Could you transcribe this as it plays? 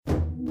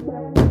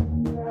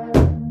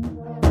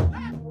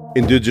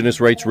Indigenous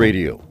Rights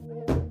Radio,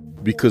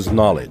 because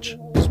knowledge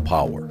is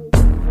power.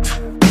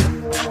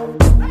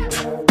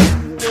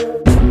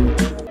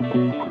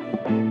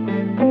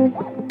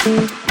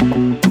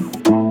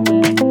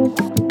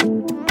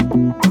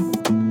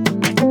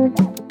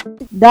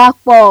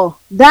 Dapo.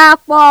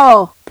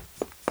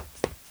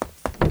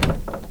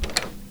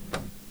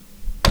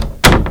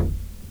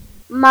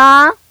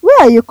 Ma?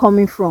 Where are you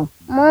coming from?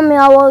 Mommy,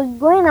 I was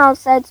going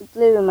outside to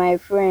play with my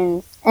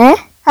friends.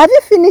 Have you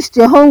finished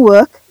your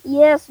homework?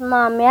 Yes,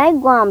 Ma. May I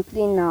go and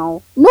play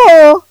now?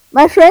 No,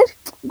 my friend.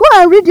 Go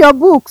and read your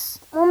books.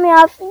 Mommy,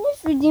 I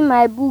finished reading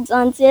my books.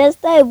 Auntie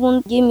Esther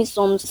even gave me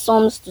some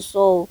sums to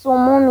solve. So,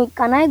 Mommy,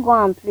 can I go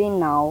and play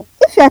now?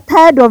 If you are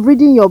tired of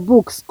reading your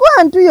books, go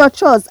and do your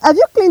chores. Have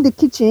you cleaned the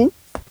kitchen?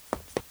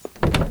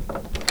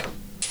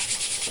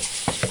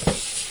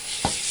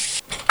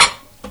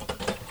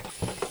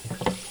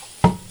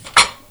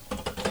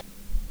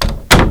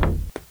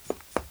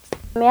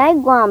 May I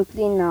go and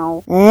play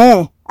now?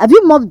 Have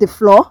you mopped the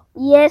floor?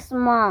 Yes,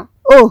 Ma.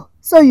 Oh,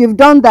 so you've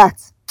done that.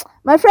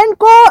 My friend,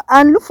 go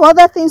and look for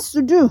other things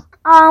to do.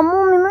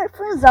 Mommy, my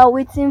friends are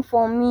waiting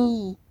for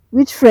me.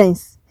 Which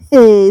friends?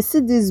 Hey, see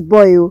this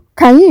boy. Oh.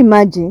 Can you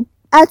imagine?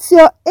 At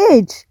your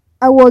age,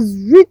 I was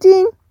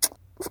reading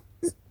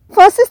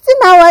for 16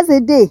 hours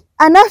a day.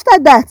 And after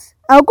that,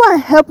 I'll go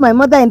and help my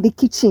mother in the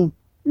kitchen.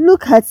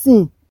 Look at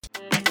him.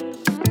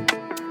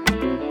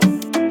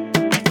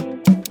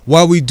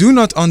 While we do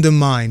not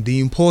undermine the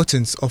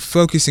importance of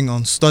focusing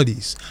on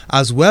studies,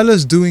 as well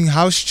as doing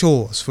house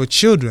chores for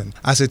children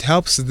as it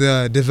helps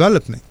their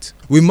development,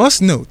 we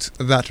must note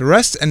that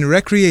rest and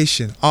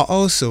recreation are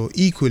also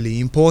equally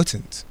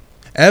important.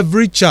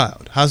 Every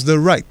child has the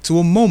right to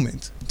a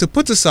moment to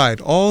put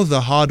aside all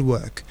the hard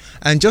work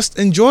and just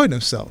enjoy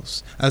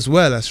themselves as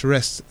well as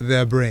rest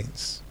their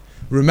brains.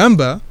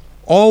 Remember,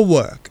 all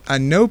work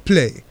and no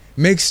play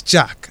makes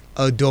Jack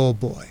a dull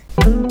boy.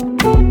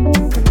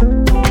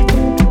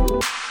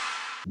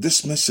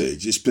 This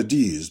message is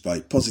produced by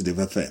Positive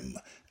FM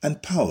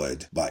and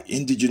powered by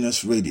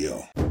Indigenous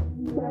Radio.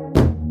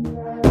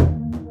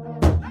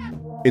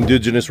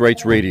 Indigenous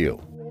Rights Radio,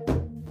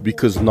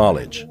 because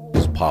knowledge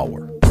is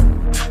power.